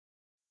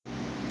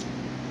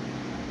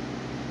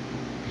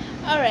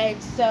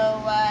Alright, so,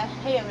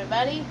 hey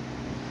everybody.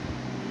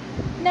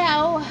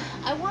 Now,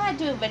 I want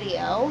to do a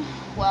video.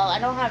 Well, I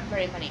don't have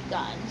very many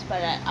guns,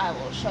 but I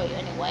will show you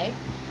anyway.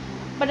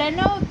 But I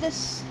know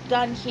this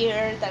gun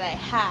here that I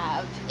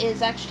have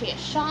is actually a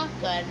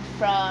shotgun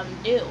from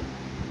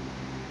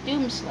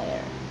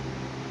Doomslayer.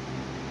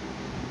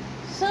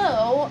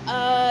 So,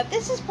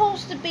 this is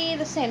supposed to be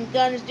the same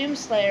gun as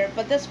Doomslayer,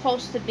 but this is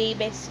supposed to be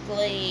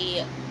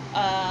basically,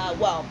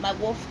 well, my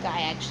wolf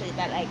guy actually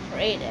that I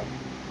created,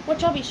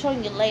 which I'll be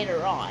showing you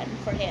later on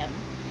for him.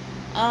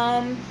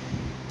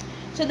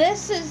 So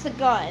this is the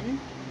gun,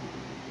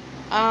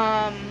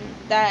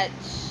 that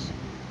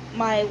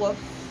my wolf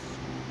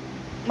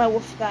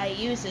guy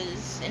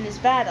uses in his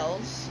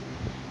battles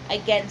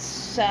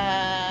against,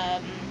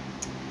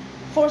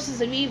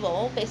 forces of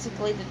evil,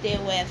 basically to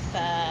deal with,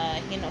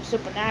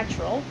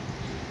 supernatural.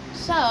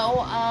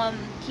 So,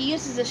 he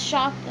uses a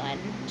shotgun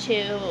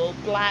to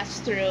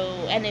blast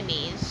through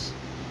enemies.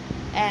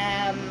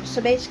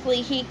 So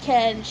basically he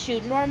can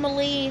shoot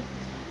normally,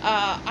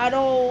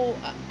 auto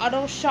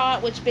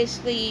shot, which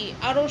basically,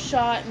 auto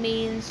shot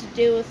means to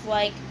do with,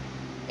 like,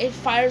 it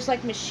fires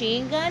like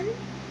machine gun.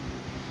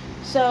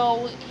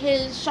 So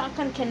his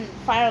shotgun can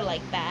fire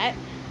like that.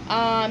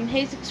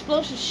 His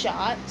explosive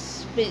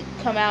shots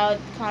come out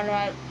of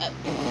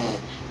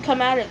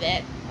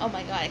it. Oh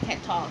my god, I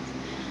can't talk.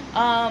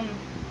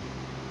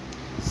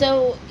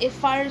 So it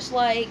fires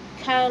like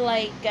kind of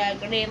like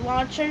grenade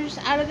launchers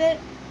out of it.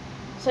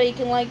 So you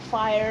can like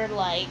fire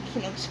like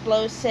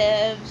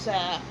explosives,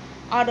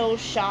 auto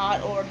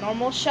shot or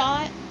normal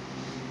shot.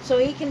 So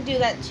he can do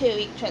that too.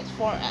 He can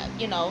transform.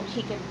 He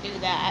can do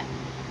that.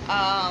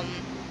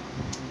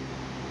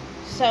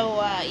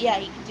 Yeah,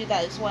 he can do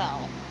that as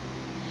well.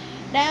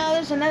 Now,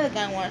 there's another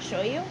gun I want to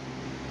show you.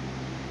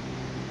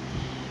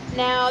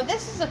 Now,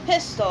 this is a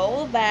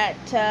pistol that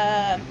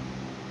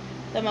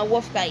my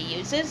wolf guy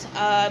uses.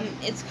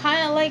 It's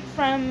kind of like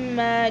from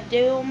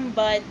Doom,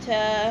 but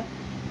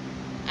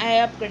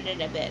I upgraded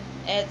it a bit.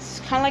 It's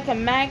kind of like a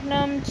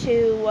Magnum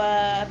to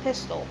a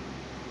pistol.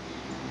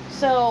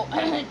 So,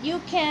 you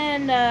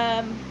can,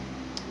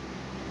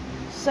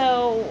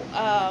 so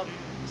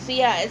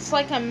yeah, it's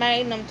like a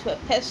Magnum to a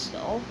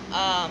pistol.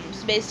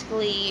 So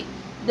basically,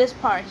 this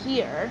part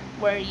here,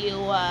 where you,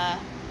 where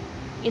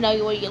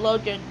you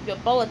load your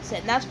bullets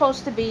in, that's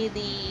supposed to be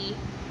the,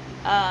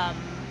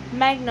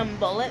 Magnum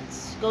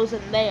bullets, goes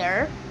in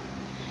there.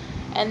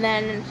 And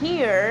then in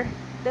here,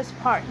 this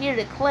part here,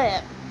 the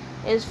clip,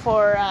 is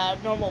for,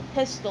 normal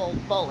pistol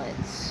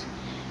bullets.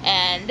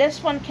 And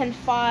this one can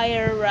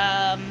fire,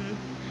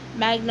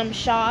 Magnum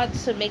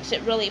shots, so it makes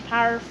it really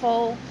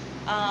powerful.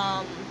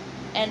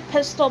 And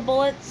pistol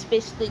bullets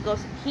basically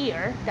goes in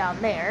here, down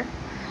there.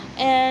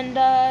 And,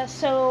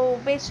 so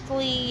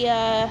basically,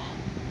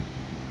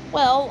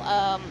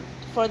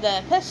 for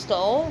the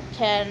pistol,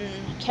 can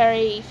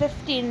carry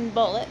 15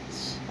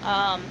 bullets.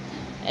 And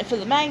for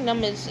the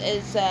Magnum is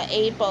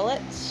 8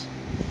 bullets.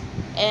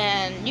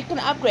 And you can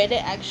upgrade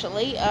it,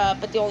 actually,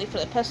 but only for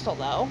the pistol,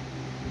 though.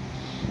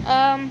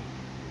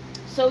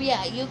 So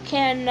yeah, you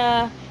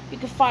can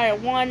fire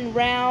one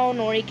round,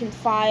 or you can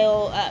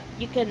fire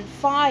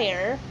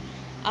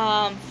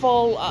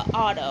full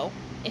auto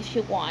if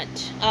you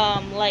want,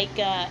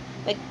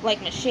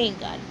 like machine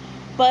gun.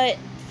 But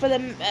for the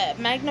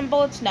Magnum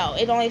bullets, no,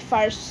 it only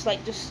fires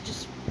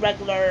just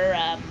regular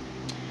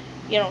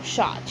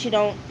shots. You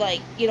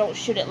don't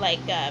shoot it like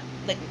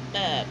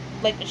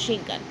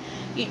machine gun.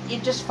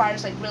 It just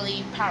fires like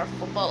really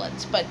powerful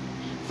bullets. But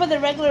for the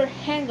regular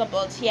handgun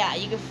bullets, yeah,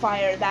 you can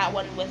fire that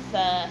one with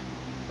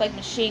like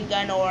machine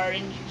gun, or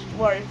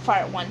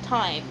fire it one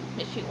time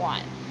if you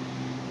want.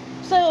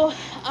 So,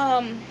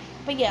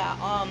 but yeah,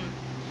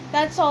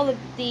 that's all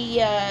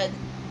the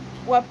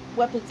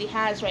weapons he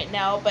has right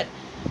now. But,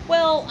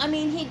 well, I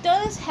mean, he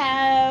does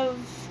have,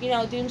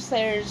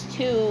 Doomslayer's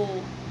 2,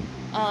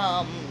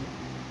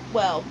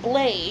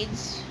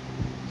 blades,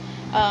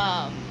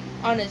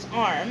 on his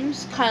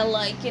arms, kind of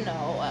like,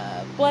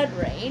 Blood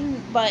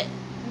Rain, but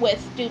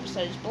with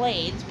Doomslayer's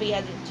blades, but he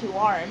has 2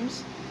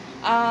 arms.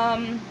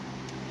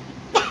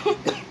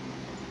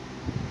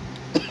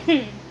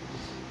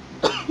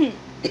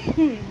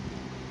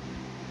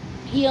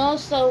 He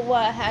also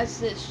has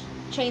this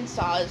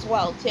chainsaw as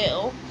well,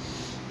 too.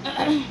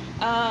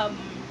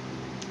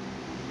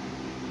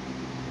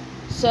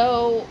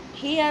 So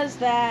he has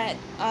that.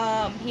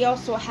 He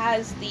also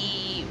has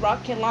the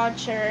rocket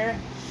launcher.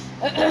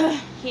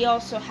 He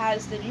also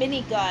has the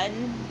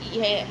minigun.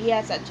 He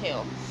has that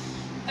too.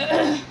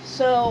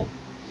 So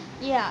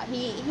yeah,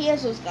 he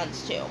has those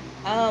guns too.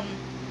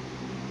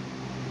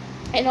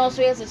 And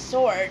also he has a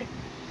sword.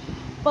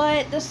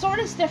 But the sword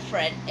is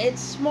different.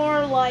 It's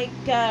more like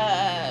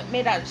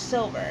made out of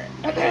silver.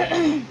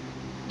 I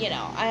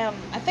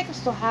think I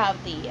still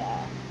have the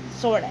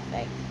sword, I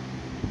think.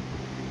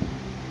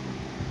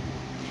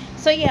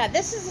 So yeah,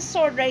 this is the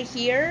sword right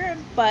here,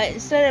 but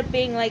instead of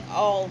being like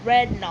all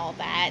red and all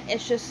that,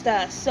 it's just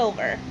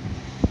silver.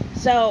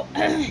 So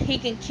he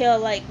can kill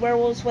like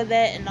werewolves with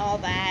it and all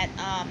that.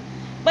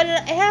 But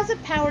it has a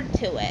power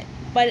to it.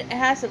 but it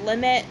has a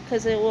limit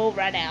because it will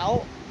run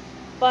out.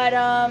 But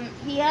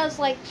he has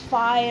like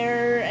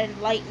fire and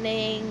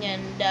lightning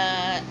and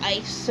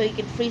ice, so he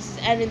can freeze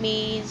his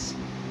enemies,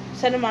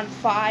 set them on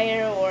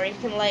fire, or he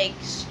can like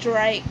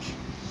strike,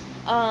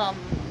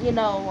 you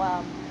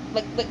know,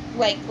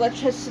 like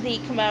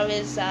electricity come out of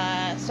his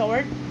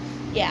sword.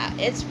 Yeah,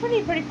 it's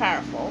pretty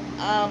powerful.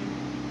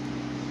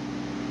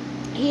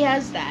 He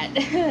has that.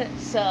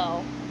 So,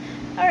 all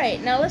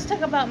right, now let's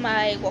talk about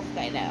my wolf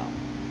guy now.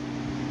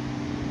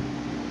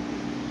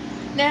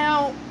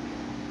 Now,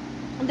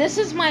 this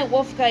is my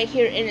wolf guy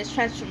here in his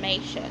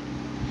transformation.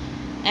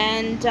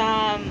 And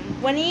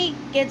when he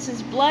gets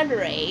his blood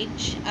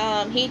rage,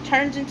 he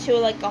turns into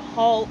like a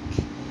Hulk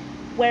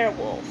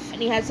werewolf.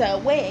 And he has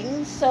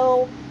wings,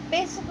 so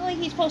basically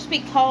he's supposed to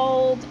be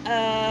called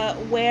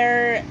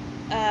werepire.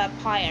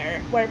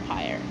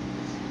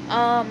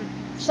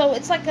 So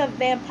it's like a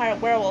vampire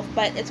werewolf,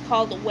 but it's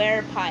called a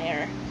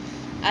werepire.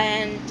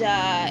 And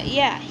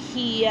yeah,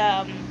 he's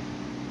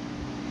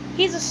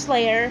a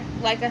slayer,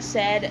 like I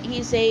said.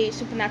 He's a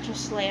supernatural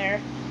slayer.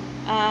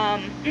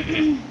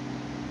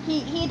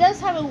 He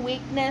does have a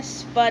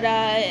weakness, but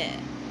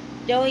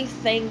the only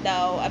thing,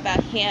 though,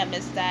 about him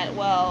is that,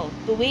 well,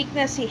 the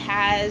weakness he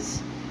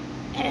has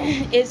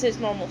is his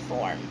normal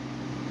form.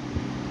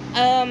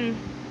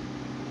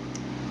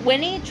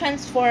 When he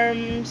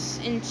transforms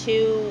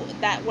into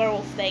that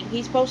werewolf thing,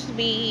 he's supposed to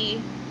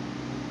be,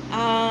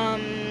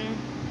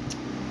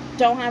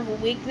 don't have a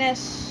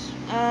weakness,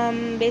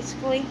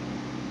 basically.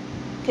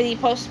 Because he's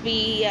supposed to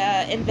be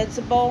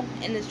invincible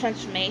in his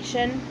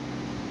transformation.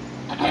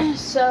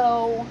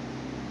 So,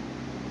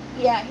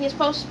 yeah, he's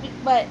supposed to be,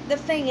 but the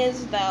thing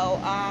is, though,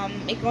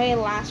 it can only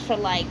last for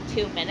like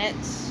 2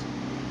 minutes,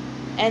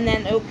 and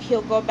then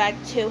he'll go back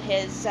to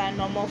his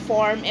normal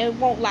form. It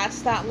won't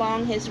last that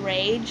long, his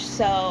rage,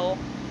 so,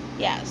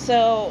 yeah,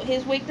 so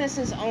his weakness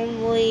is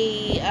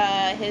only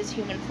his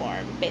human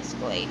form,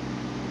 basically.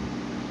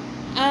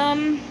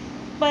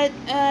 But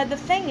the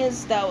thing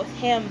is, though, with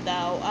him,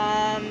 though,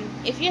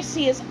 if you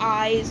see his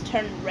eyes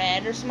turn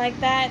red or something like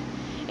that,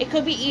 it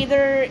could be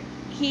either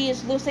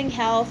he's losing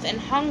health and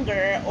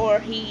hunger, or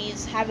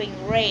he's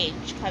having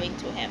rage coming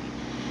to him.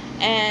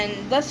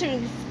 And let's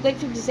say, like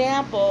for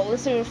example,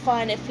 let's say we're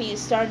fine if he's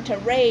starting to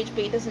rage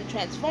but he doesn't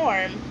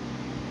transform.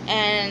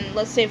 And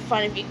let's say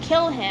fine if you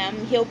kill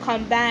him, he'll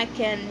come back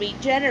and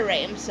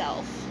regenerate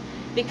himself,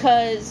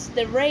 because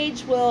the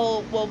rage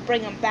will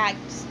bring him back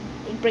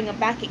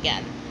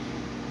again.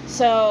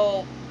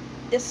 So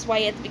this is why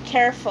you have to be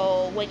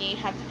careful when you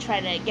have to try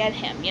to get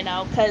him, you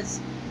know, because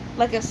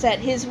like I said,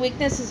 his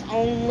weakness is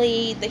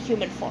only the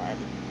human form.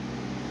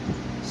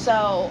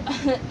 So,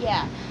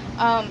 yeah,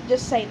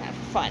 just saying that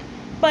for fun.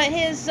 But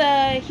his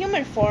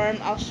human form,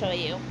 I'll show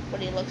you what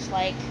he looks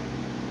like.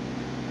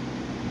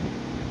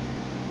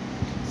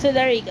 So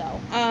there you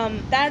go.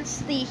 That's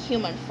the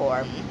human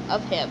form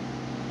of him.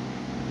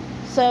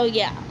 So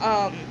yeah,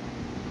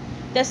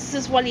 this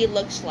is what he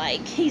looks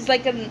like. He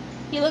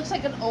looks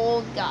like an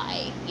old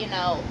guy, you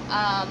know.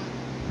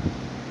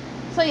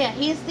 So yeah,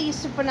 he's the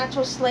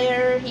supernatural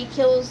slayer. He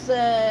kills the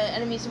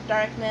enemies of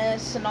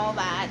darkness and all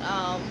that.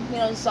 You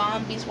know,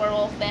 zombies,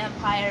 werewolf,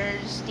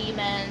 vampires,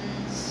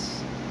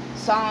 demons,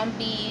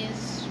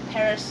 zombies,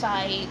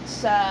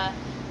 parasites.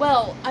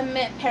 Well, I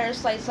meant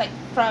parasites like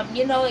from,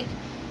 you know, like,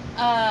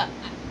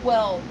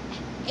 well,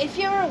 if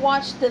you ever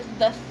watched the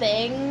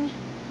Thing,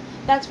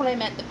 that's what I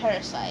meant, the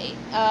parasite.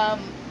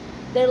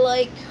 They're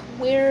like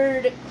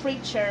weird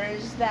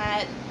creatures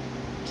that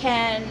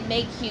can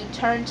make you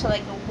turn to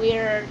like a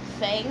weird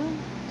thing.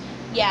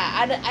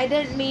 Yeah, I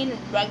didn't mean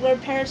regular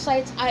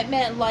parasites. I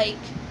meant like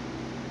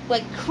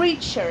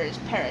creatures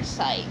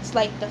parasites,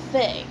 like the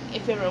Thing,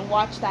 if you ever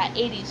watched that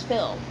 80s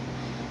film.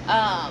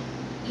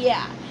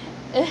 Yeah.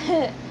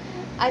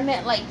 I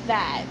meant like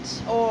that,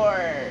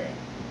 or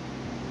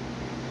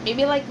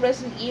maybe like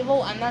Resident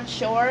Evil, I'm not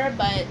sure,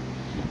 but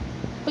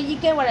you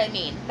get what I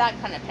mean, that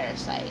kind of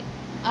parasite.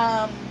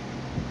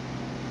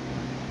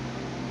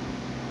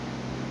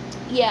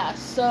 Yeah,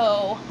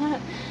 so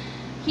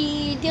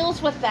he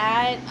deals with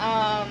that.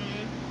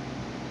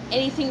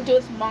 Anything to do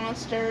with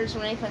monsters or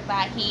anything like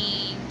that,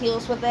 he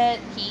deals with it.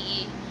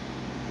 He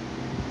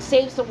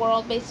saves the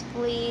world,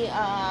 basically,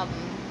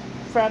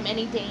 from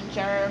any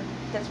danger.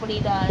 That's what he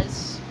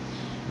does.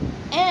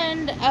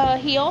 And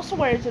he also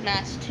wears a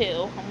mask,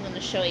 too. I'm going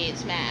to show you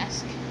his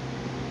mask.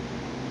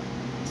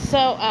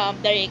 So,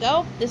 there you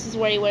go. This is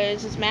where he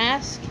wears his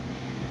mask.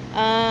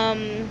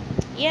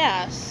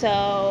 Yeah,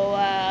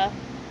 so,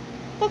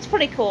 looks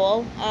pretty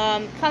cool.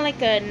 Kind of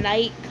like a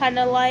knight, kind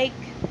of like.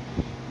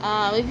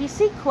 If you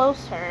see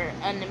closer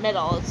in the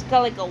middle, it's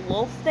got like a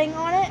wolf thing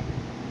on it.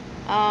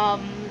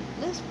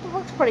 This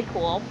looks pretty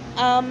cool.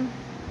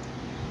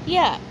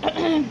 Yeah.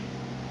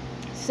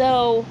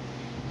 So,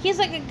 he's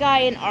like a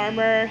guy in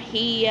armor.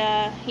 He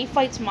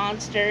fights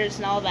monsters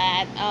and all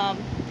that.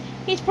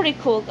 He's a pretty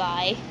cool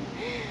guy.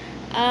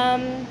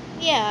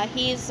 Yeah,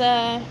 he's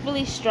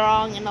really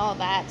strong and all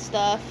that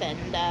stuff,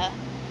 and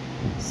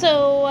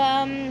So,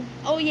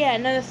 oh yeah,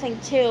 another thing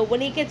too.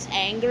 When he gets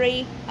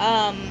angry,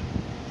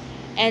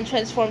 and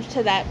transforms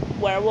to that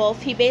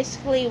werewolf, he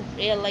basically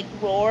like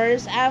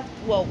roars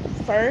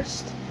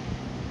first,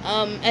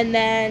 and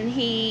then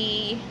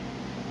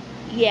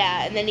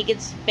and then he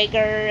gets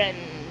bigger and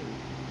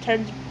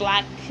turns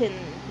black, and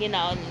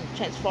and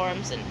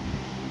transforms, and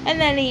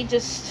then he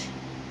just,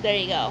 there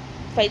you go,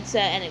 fights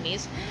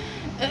enemies.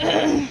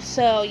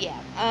 So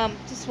yeah,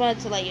 just wanted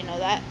to let you know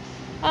that.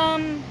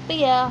 But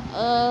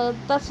yeah,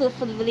 that's it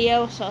for the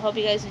video. So I hope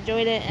you guys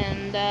enjoyed it,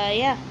 and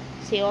yeah,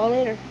 see you all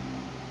later.